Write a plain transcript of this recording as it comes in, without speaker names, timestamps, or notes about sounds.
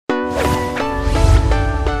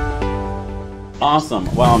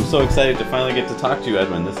Awesome. Wow, I'm so excited to finally get to talk to you,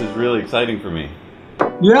 Edwin. This is really exciting for me.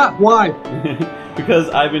 Yeah, why? Because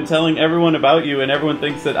I've been telling everyone about you and everyone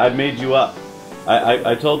thinks that I've made you up.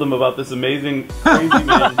 I told them about this amazing, crazy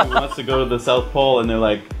man who wants to go to the South Pole, and they're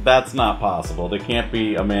like, that's not possible. There can't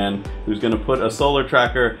be a man who's going to put a solar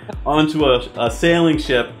tracker onto a sailing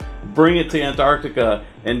ship, bring it to Antarctica,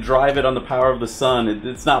 and drive it on the power of the sun.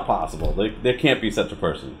 It's not possible. There can't be such a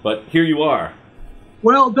person. But here you are.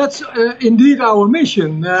 Well, that's indeed our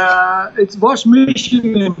mission. It was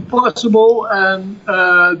mission impossible, and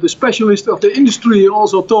the specialist of the industry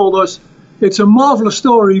also told us it's a marvelous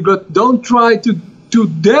story, but don't try to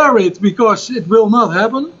dare it because it will not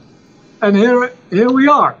happen. And here we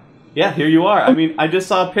are. Yeah, here you are. I mean, I just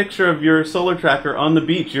saw a picture of your solar tracker on the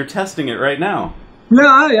beach. You're testing it right now.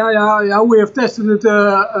 Yeah. We have tested it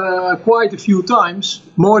quite a few times.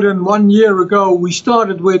 More than 1 year ago, we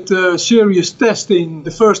started with serious testing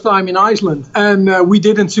the first time in Iceland. And we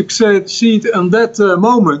didn't succeed on that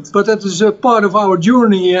moment. But that is a part of our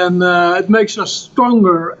journey, and it makes us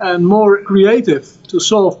stronger and more creative to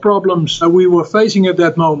solve problems we were facing at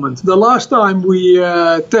that moment. The last time we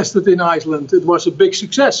tested in Iceland, it was a big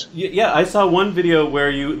success. Yeah, I saw one video where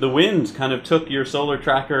the wind kind of took your solar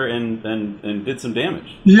tracker and did some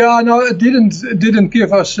damage. Yeah, no, it didn't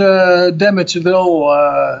give us damage at all,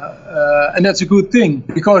 and that's a good thing,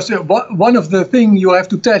 because one of the things you have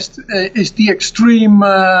to test is the extreme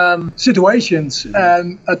situations,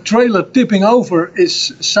 and a trailer tipping over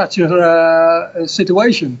is such a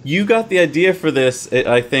situation. You got the idea for this,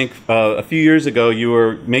 I think, a few years ago. You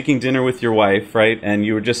were making dinner with your wife, right? And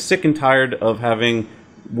you were just sick and tired of having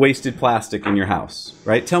wasted plastic in your house,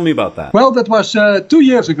 right? Tell me about that. Well, that was 2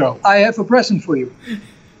 years ago. I have a present for you.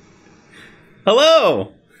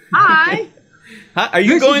 Hello. Hi. Hi. Are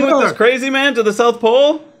you going with this crazy man to the South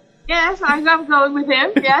Pole? Yes, I'm going with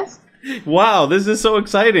him, yes. Wow, this is so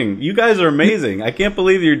exciting. You guys are amazing. I can't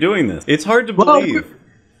believe you're doing this. It's hard to believe. Well,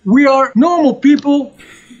 we are normal people,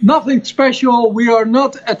 nothing special. We are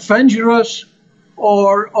not adventurous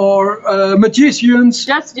or magicians.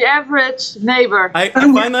 Just the average neighbor. I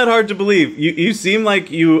find that hard to believe. You seem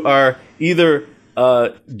like you are either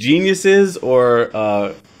geniuses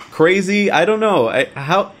or crazy. I don't know.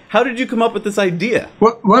 How did you come up with this idea?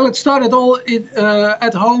 Well, it started all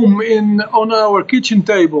at home on our kitchen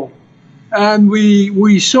table. And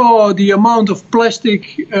we saw the amount of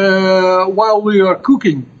plastic while we were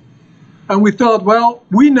cooking. And we thought, well,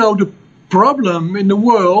 we know the problem in the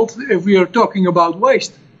world if we are talking about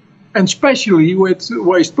waste, and especially with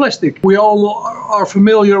waste plastic. We all are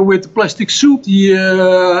familiar with plastic soup,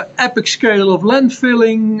 the epic scale of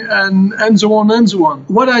landfilling, and so on and so on.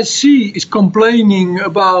 What I see is complaining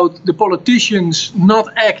about the politicians not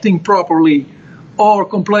acting properly, or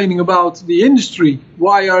complaining about the industry.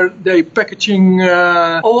 Why are they packaging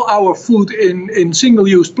all our food in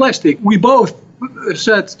single-use plastic? We both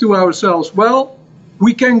said to ourselves, well,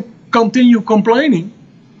 we can continue complaining,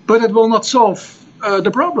 but it will not solve the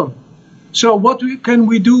problem. So what can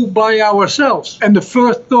we do by ourselves? And the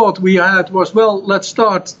first thought we had was, well, let's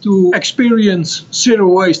start to experience zero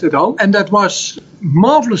waste at home. And that was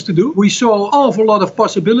marvelous to do. We saw an awful lot of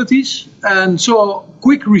possibilities and saw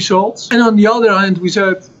quick results. And on the other hand, we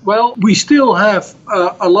said, well, we still have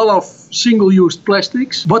a lot of single-use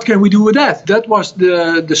plastics. What can we do with that? That was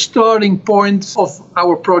the starting point of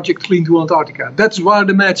our project Clean to Antarctica. That's where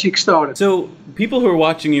the magic started. So people who are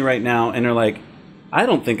watching you right now and are like, I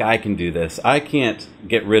don't think I can do this. I can't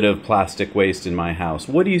get rid of plastic waste in my house.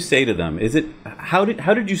 What do you say to them? How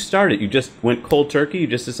did you start it? You just went cold turkey? You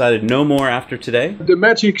just decided no more after today? The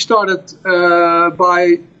magic started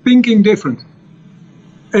by thinking different.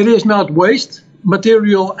 It is not waste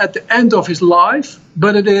material at the end of his life,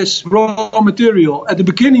 but it is raw material at the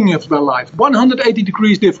beginning of their life. 180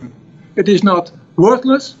 degrees different. It is not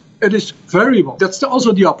worthless. It is variable. That's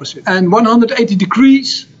also the opposite. And 180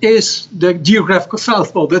 degrees is the geographical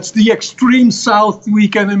South Pole. That's the extreme south we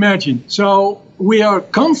can imagine. So we are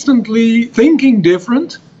constantly thinking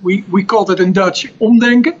different. We call it in Dutch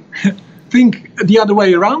omdenken. Think the other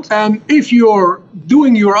way around. And if you're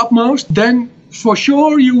doing your utmost, then for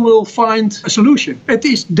sure you will find a solution. It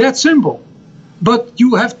is that simple. But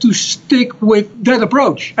you have to stick with that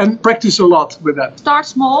approach and practice a lot with that. Start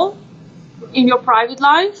small. In your private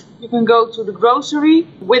life, you can go to the grocery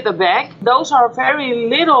with a bag. Those are very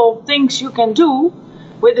little things you can do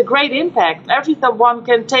with a great impact. Everyone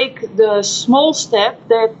can take the small step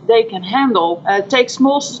that they can handle. Take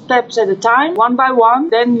small steps at a time, one by one,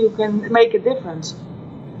 then you can make a difference.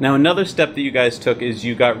 Now, another step that you guys took is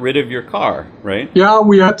you got rid of your car, right? Yeah,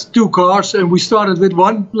 we had 2 cars and we started with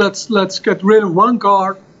one. Let's get rid of one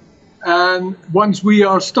car And once we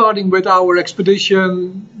are starting with our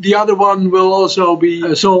expedition, the other one will also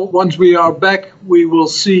be solved. Once we are back, we will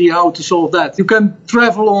see how to solve that. You can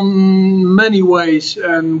travel on many ways.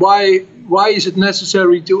 And why is it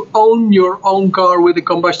necessary to own your own car with a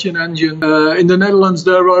combustion engine? In the Netherlands,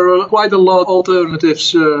 there are quite a lot of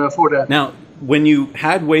alternatives for that. Now, when you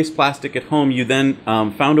had waste plastic at home, you then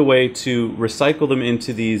found a way to recycle them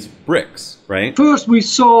into these bricks, right? First, we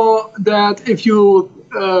saw that if you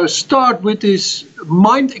start with this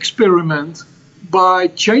mind experiment by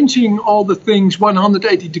changing all the things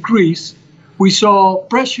 180 degrees, we saw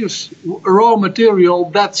precious raw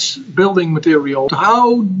material, that's building material.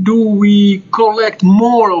 How do we collect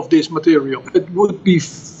more of this material? It would be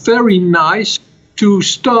very nice to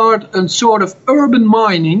start a sort of urban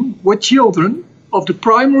mining with children of the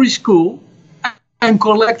primary school and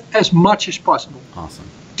collect as much as possible. Awesome.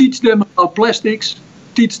 Teach them about plastics,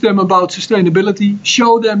 teach them about sustainability,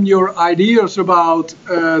 show them your ideas about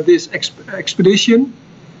this expedition,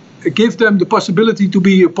 give them the possibility to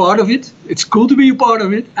be a part of it. It's cool to be a part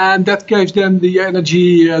of it, and that gives them the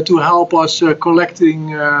energy to help us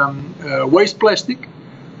collecting waste plastic.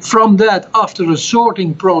 From that, after a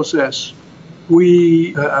sorting process,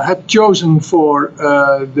 we had chosen for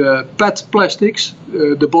the PET plastics,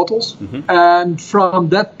 the bottles, and from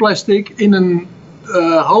that plastic in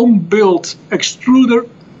a home-built extruder,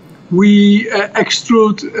 we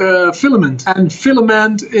extrude filament. And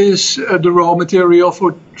filament is the raw material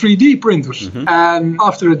for 3D printers. And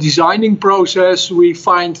after a designing process, we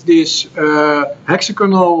find this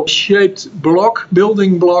hexagonal shaped block,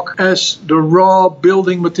 building block, as the raw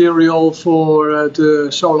building material for the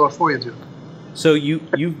Solar Voyager. So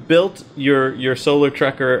you've built your solar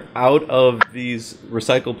tracker out of these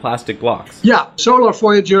recycled plastic blocks? Yeah, Solar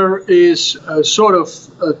Voyager is a sort of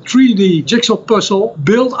a 3D jigsaw puzzle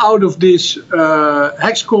built out of these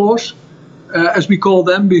hex cores, as we call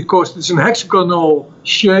them, because it's an hexagonal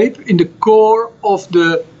shape in the core of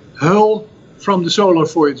the hull from the Solar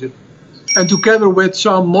Voyager. And together with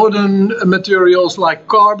some modern materials like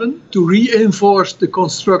carbon to reinforce the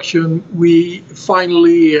construction, we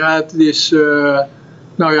finally had this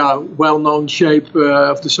well-known shape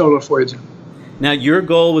of the Solar Voyager. Now, your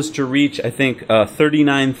goal was to reach, I think,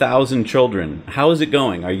 39,000 children. How is it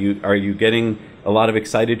going? Are you getting a lot of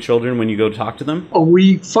excited children when you go talk to them?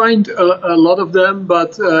 We find a lot of them,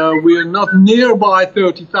 but we are not nearby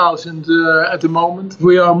 30,000 at the moment.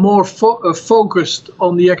 We are more focused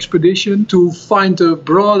on the expedition to find a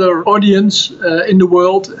broader audience in the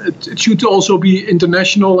world. It should also be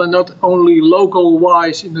international and not only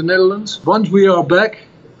local-wise in the Netherlands. Once we are back,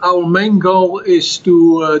 our main goal is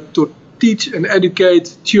to teach and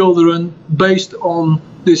educate children based on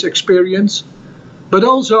this experience, but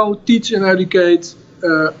also teach and educate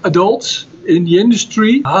adults in the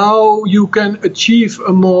industry how you can achieve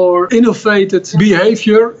a more innovative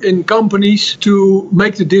behavior in companies to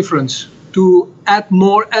make the difference, to add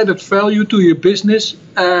more added value to your business,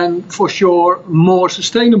 and for sure more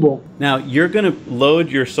sustainable. Now, you're going to load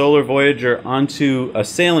your Solar Voyager onto a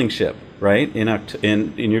sailing ship, right?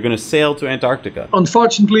 And you're going to sail to Antarctica.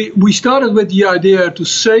 Unfortunately, we started with the idea to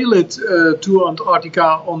sail it to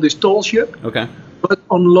Antarctica on this tall ship. Okay. But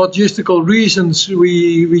on logistical reasons,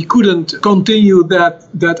 we couldn't continue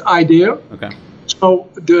that idea. Okay. So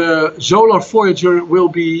the Solar Voyager will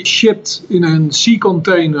be shipped in a sea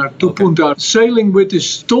container to Punta. Sailing with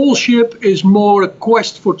this tall ship is more a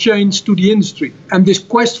quest for change to the industry. And this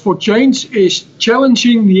quest for change is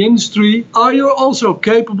challenging the industry. Are you also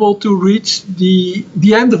capable to reach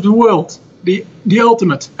the end of the world? The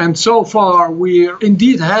ultimate. And so far we're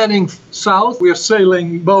indeed heading south. We are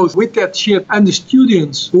sailing both with that ship and the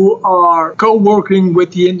students who are co-working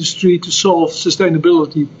with the industry to solve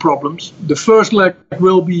sustainability problems. The first leg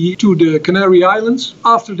will be to the Canary Islands.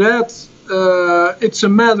 After that, it's a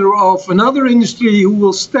matter of another industry who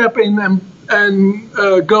will step in and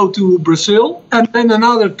go to Brazil, and then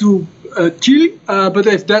another to Chile, but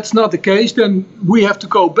if that's not the case, then we have to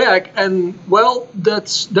go back, and well,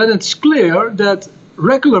 then it's clear that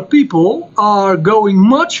regular people are going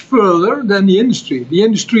much further than the industry. The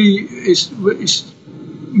industry is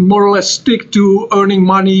more or less stick to earning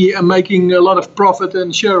money and making a lot of profit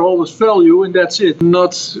and shareholders' value, and that's it.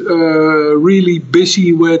 Not really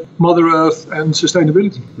busy with Mother Earth and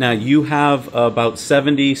sustainability. Now, you have about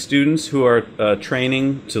 70 students who are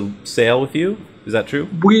training to sail with you. Is that true?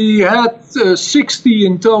 We had 60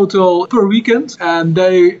 in total per weekend, and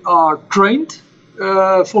they are trained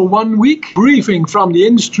for 1 week, briefing from the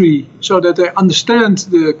industry so that they understand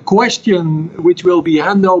the question which will be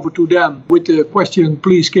handed over to them with the question,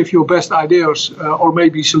 please give your best ideas or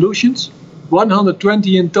maybe solutions.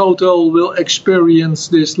 120 in total will experience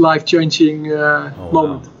this life-changing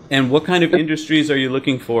moment. And what kind of industries are you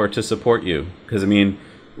looking for to support you? Because, I mean,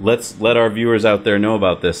 let's let our viewers out there know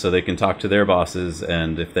about this so they can talk to their bosses,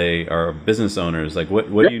 and if they are business owners, like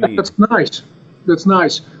what do you need? That's nice. That's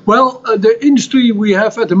nice. Well, the industry we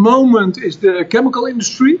have at the moment is the chemical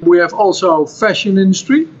industry. We have also fashion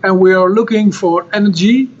industry, and we are looking for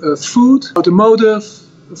energy, food, automotive,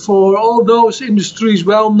 for all those industries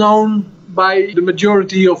well known by the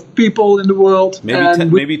majority of people in the world.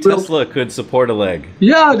 Maybe Tesla could support a leg.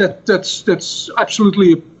 Yeah, that's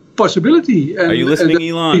absolutely a possibility. And, are you listening,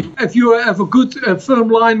 Elon? If you have a good firm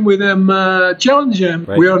line with them, challenge them.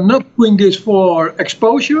 Right. We are not doing this for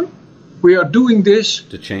exposure. We are doing this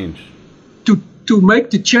to change. To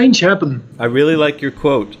make the change happen. I really like your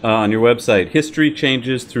quote on your website. History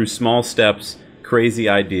changes through small steps, crazy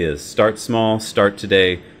ideas. Start small, start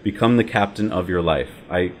today, become the captain of your life.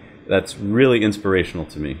 That's really inspirational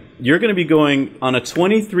to me. You're going to be going on a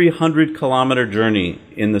 2,300 kilometer journey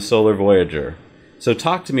in the Solar Voyager. So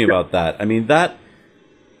talk to me about that. I mean, that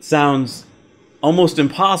sounds almost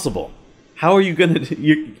impossible. How are you going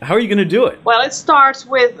to do it? Well, it starts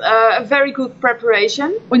with a very good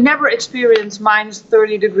preparation. We never experienced minus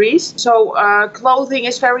 30 degrees, so clothing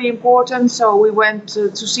is very important. So we went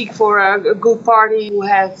to seek for a good party who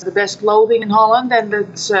had the best clothing in Holland, and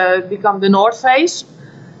it's become the North Face,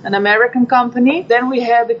 an American company. Then we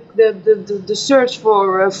had the search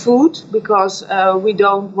for food, because we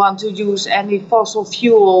don't want to use any fossil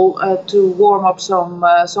fuel to warm up some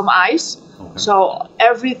ice. Okay. So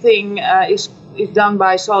everything is done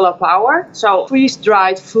by solar power. So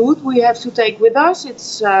freeze-dried food we have to take with us.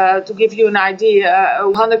 It's to give you an idea,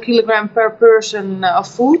 100 kilograms per person of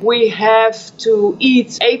food. We have to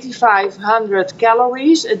eat 8,500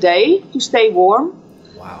 calories a day to stay warm.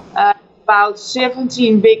 Wow. About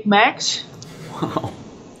 17 Big Macs. Wow.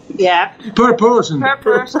 Yeah. Per person. Per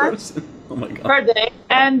person. Oh my God. Per day.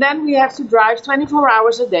 And then we have to drive 24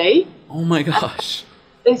 hours a day. Oh my gosh.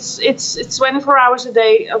 It's 24 hours a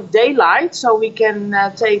day of daylight, so we can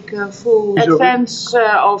take full advance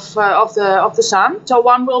of the sun. So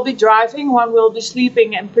one will be driving, one will be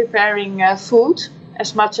sleeping and preparing food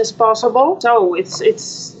as much as possible. So it's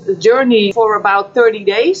a journey for about 30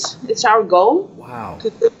 days. It's our goal. Wow.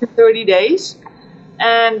 To 30 days.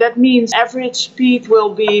 And that means average speed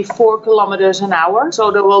will be 4 kilometers an hour. So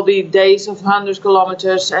there will be days of 100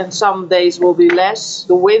 kilometers and some days will be less.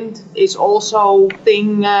 The wind is also a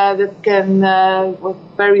thing that can,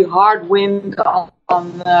 very hard wind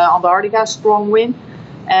on Antarctica, strong wind.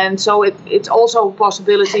 And so it's also a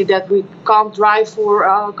possibility that we can't drive for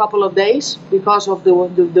a couple of days because of the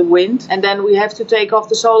wind. And then we have to take off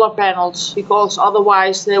the solar panels, because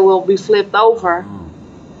otherwise they will be flipped over.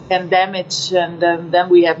 And damage, and then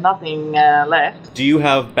we have nothing left. Do you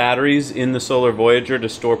have batteries in the Solar Voyager to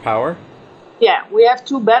store power? Yeah, we have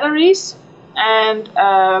 2 batteries, and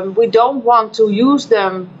we don't want to use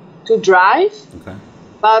them to drive. Okay.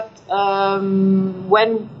 But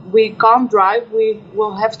when we can't drive, we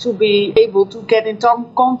will have to be able to get in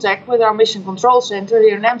contact with our mission control center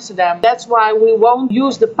here in Amsterdam. That's why we won't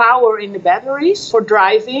use the power in the batteries for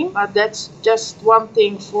driving, but that's just one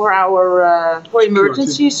thing for our for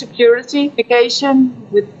emergency security application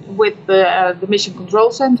with the mission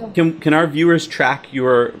control center. Can our viewers track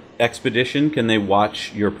your expedition? Can they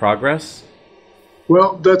watch your progress?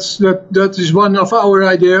 Well, that is one of our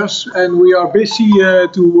ideas, and we are busy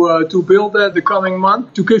to build that the coming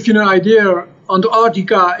month. To give you an idea,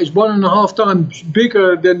 Antarctica is 1.5 times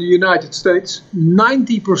bigger than the United States.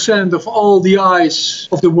 90% of all the ice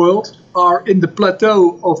of the world are in the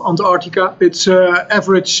plateau of Antarctica. Its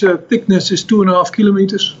average thickness is 2.5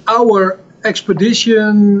 kilometers. Our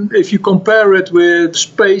expedition, if you compare it with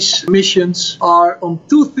space missions, are on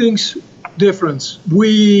 2 things difference.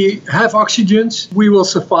 We have oxygen. We will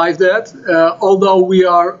survive that. Although we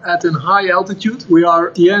are at a high altitude, we are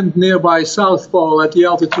at the end nearby South Pole at the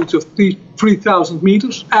altitude of 3,000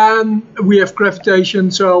 meters. And we have gravitation,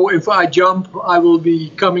 so if I jump, I will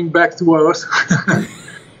be coming back to Earth.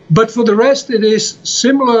 But for the rest, it is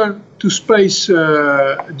similar to space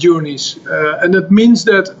journeys. And that means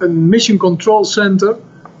that a mission control center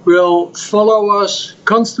will follow us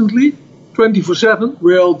constantly. 24/7.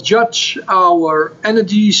 We'll judge our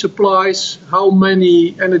energy supplies. How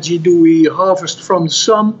many energy do we harvest from the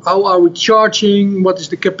sun? How are we charging? What is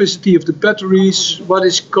the capacity of the batteries? What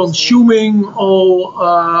is consuming all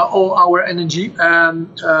our energy? And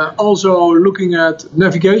also looking at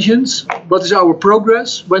navigations. What is our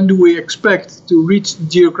progress? When do we expect to reach the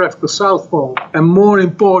geographical South Pole? And more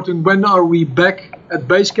important, when are we back at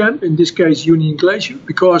base camp, in this case Union Glacier,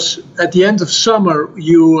 because at the end of summer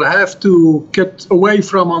you have to get away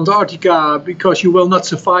from Antarctica because you will not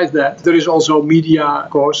survive that. There is also media, of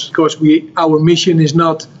course, because our mission is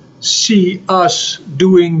not see us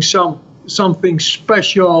doing something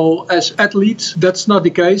special as athletes. That's not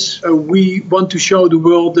the case. We want to show the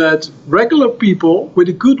world that regular people with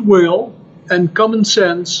a good will and common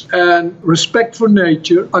sense and respect for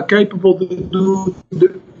nature are capable to do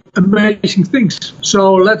the amazing things.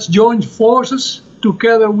 So let's join forces.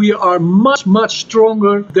 Together we are much, much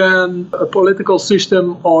stronger than a political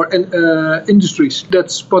system or industries.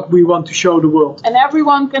 That's what we want to show the world. And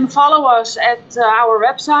everyone can follow us at our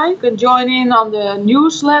website. You can join in on the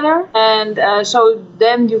newsletter. And so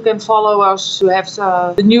then you can follow us to have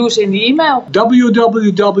the news in the email.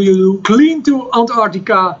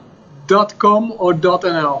 www.cleantoantarctica.com or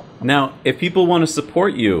 .nl. Now, if people want to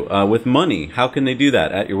support you with money, how can they do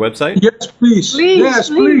that? At your website? Yes, please. Yes,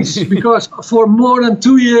 please. Because for more than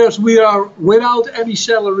 2 years we are without any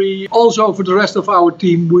salary. Also for the rest of our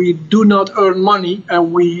team, we do not earn money,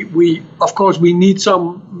 and we of course we need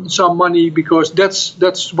some money because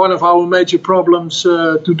that's one of our major problems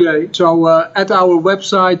today. So at our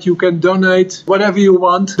website you can donate whatever you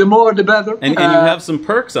want. The more the better. And you have some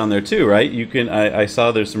perks on there too, right? You can. I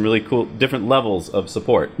saw there's some really cool different levels of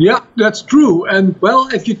support. Yeah, that's true. And well,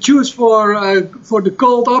 if you choose for the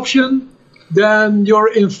cold option, then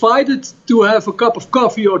you're invited to have a cup of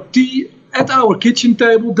coffee or tea at our kitchen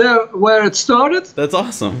table, there where it started. That's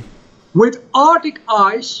awesome. With Arctic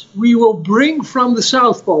ice, we will bring from the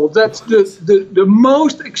South Pole. That's the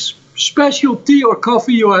most special tea or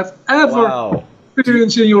coffee you have ever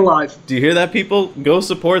experienced in your life. Do you hear that, people? Go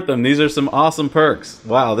support them. These are some awesome perks.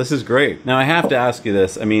 Wow, this is great. Now, I have to ask you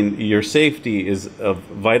this. I mean, your safety is of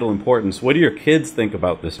vital importance. What do your kids think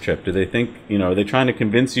about this trip? Do they think, are they trying to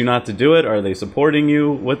convince you not to do it? Are they supporting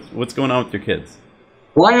you? What's going on with your kids?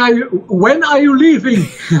 When are you leaving?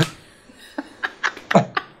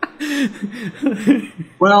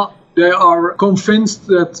 Well, they are convinced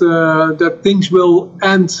that things will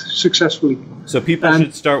end successfthen. So people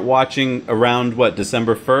should start watching around what,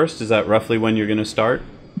 December 1st? Is that roughly when you're going to start?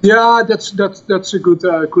 Yeah, that's a good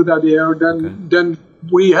idea. Then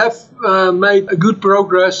we have made a good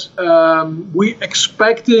progress. We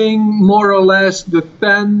expecting more or less the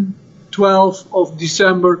 12th of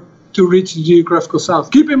December to reach the geographical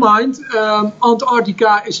south. Keep in mind,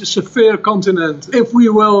 Antarctica is a severe continent. If we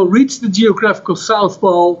will reach the geographical South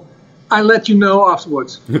Pole, I'll let you know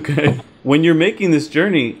afterwards. Okay. When you're making this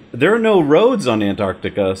journey, there are no roads on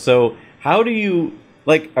Antarctica. So how do you,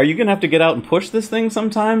 are you going to have to get out and push this thing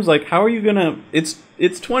sometimes? How are you going to, it's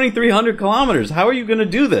 2,300 kilometers. How are you going to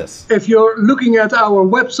do this? If you're looking at our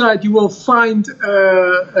website, you will find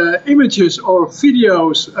images or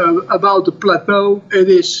videos about the plateau. It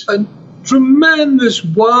is a tremendous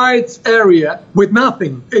wide area with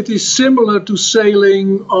nothing. It is similar to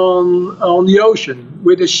sailing on the ocean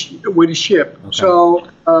with a ship. Okay. So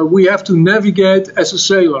we have to navigate as a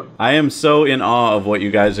sailor. I am so in awe of what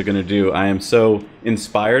you guys are going to do. I am so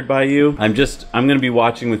inspired by you. I'm going to be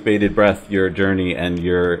watching with bated breath your journey, and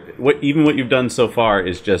even what you've done so far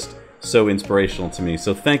is just so inspirational to me.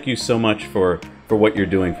 So thank you so much for what you're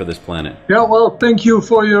doing for this planet. Yeah, well, thank you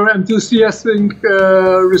for your enthusiastic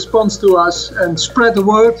response to us, and spread the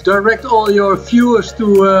word. Direct all your viewers to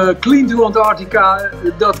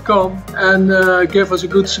cleantoantarctica.com and give us a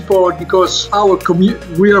good support, because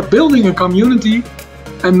we are building a community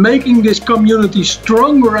and making this community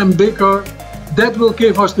stronger and bigger. That will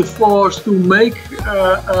give us the force to make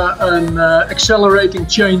an accelerating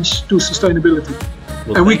change to sustainability.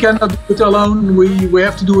 Well, and we cannot do it alone. We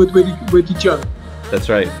have to do it with each other. That's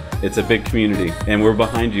right. It's a big community, and we're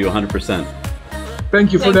behind you 100%.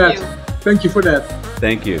 Thank you for that. Thank you for that.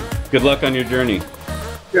 Thank you. Good luck on your journey.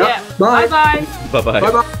 Yeah. Bye. Bye-bye. Bye-bye.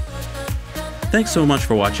 Bye-bye. Thanks so much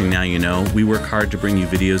for watching Now You Know. We work hard to bring you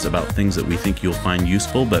videos about things that we think you'll find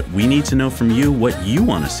useful, but we need to know from you what you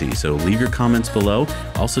want to see, so leave your comments below.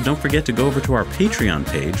 Also, don't forget to go over to our Patreon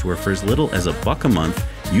page, where for as little as $1 a month,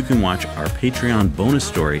 you can watch our Patreon bonus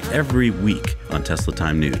story every week on Tesla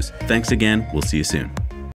Time News. Thanks again. We'll see you soon.